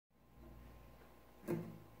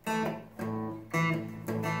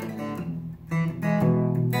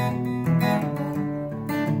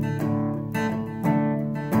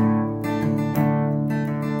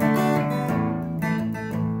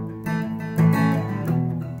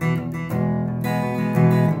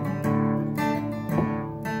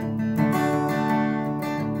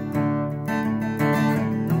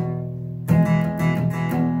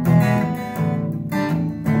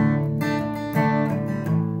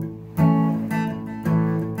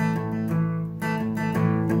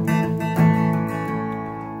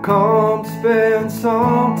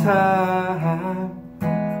some time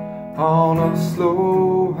on a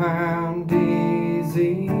slow and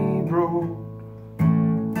easy road.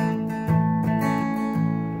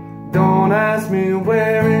 Don't ask me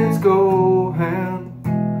where it's going,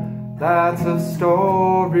 that's a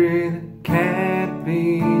story that can't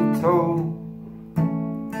be told.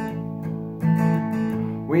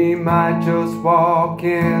 We might just walk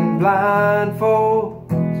in blindfolds,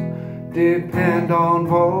 depend on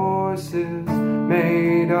voices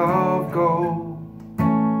made of gold.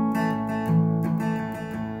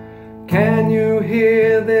 Can you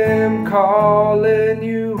hear them calling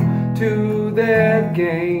you to their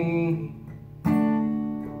game?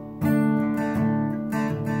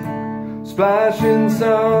 Splashing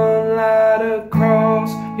sunlight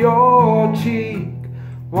across your cheek,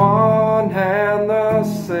 one hand the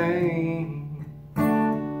same.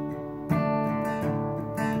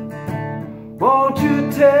 Won't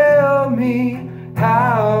you tell me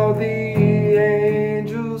how the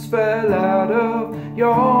angels fell out of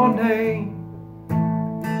your name?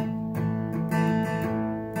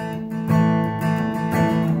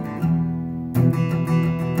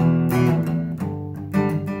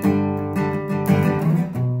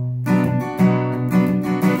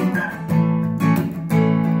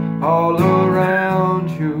 All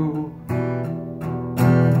around you,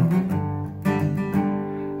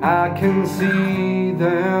 I can see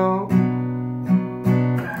them.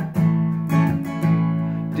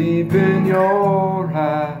 Deep in your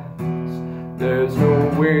eyes, there's no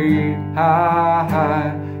way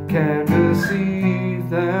I can deceive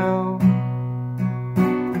them.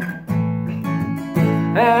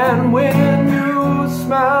 And when you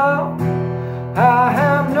smile, I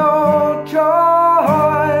have no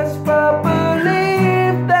choice but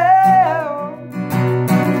believe them.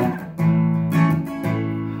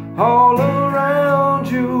 All around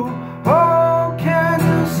you, oh, can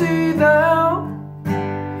you see them?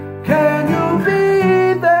 Can you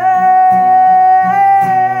be them?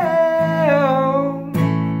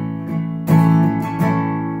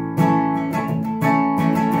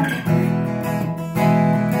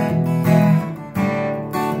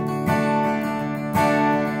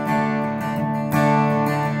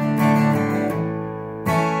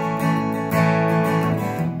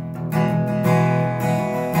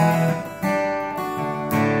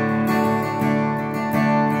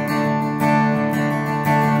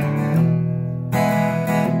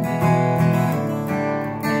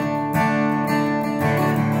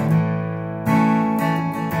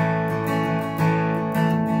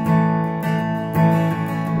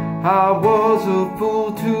 I was a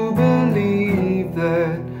fool to believe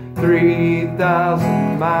that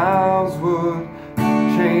 3,000 miles would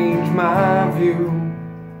change my view.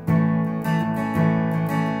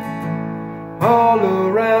 All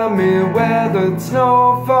around me weathered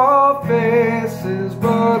snow for faces,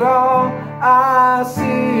 but all I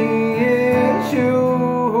see is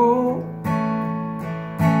you.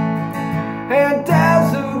 And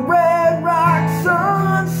desert red rock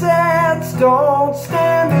sunsets don't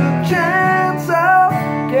stand a chance of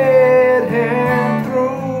getting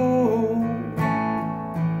through.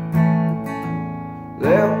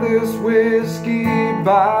 Let this whiskey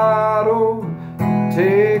bottle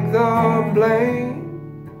take the blame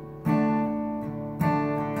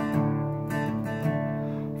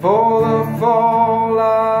for the fall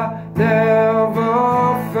I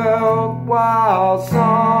never felt while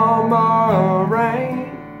summer rain.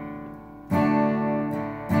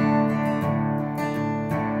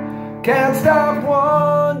 Can't stop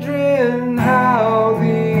wondering how the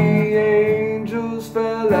angels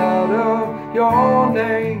fell out of your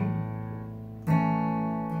name.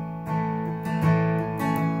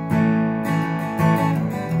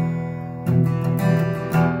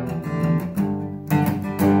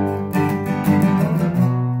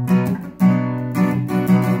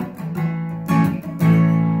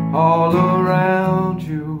 All around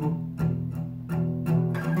you,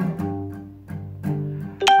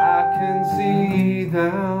 I can see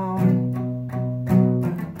them.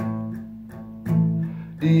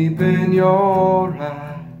 Deep in your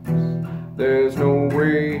eyes, there's no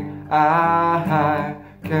way I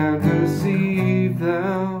can deceive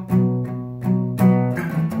them.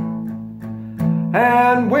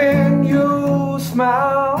 And when you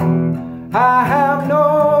smile, I have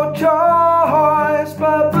no choice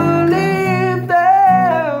but believe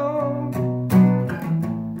them.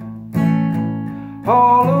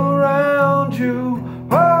 All around you,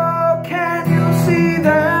 oh, can you see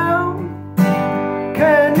them?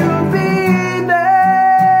 Can you be them?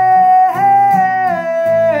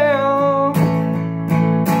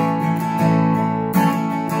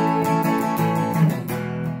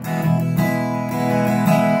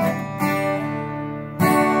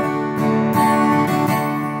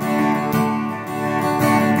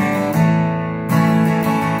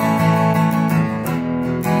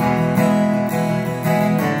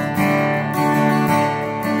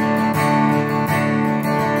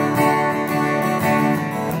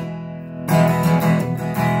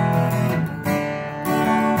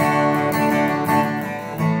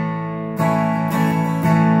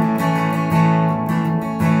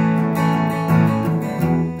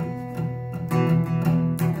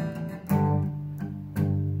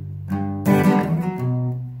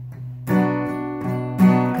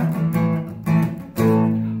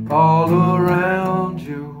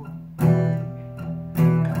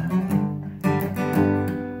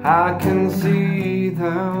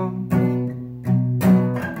 them.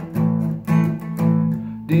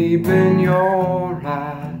 Deep in your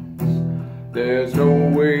eyes, there's no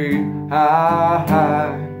way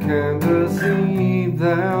I can deceive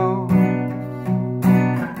them.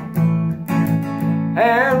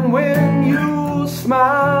 And when you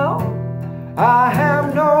smile, I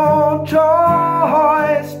have no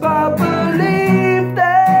choice but believe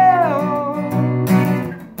them.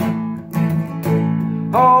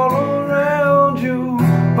 All around you,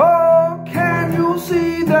 oh, can you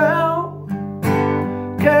see them?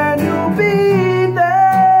 Can you be them?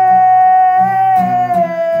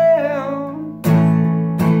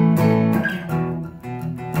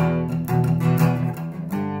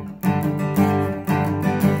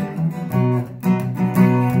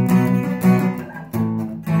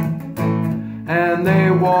 And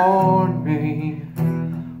they warn me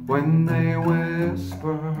when they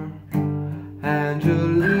whisper,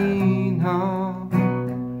 Angelina.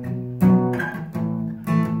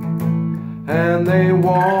 And they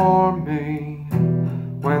warn me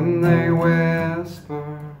when they whisper,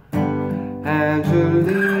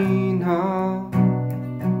 Angelina.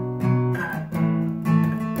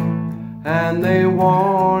 And they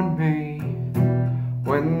warn me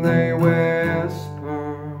when they whisper,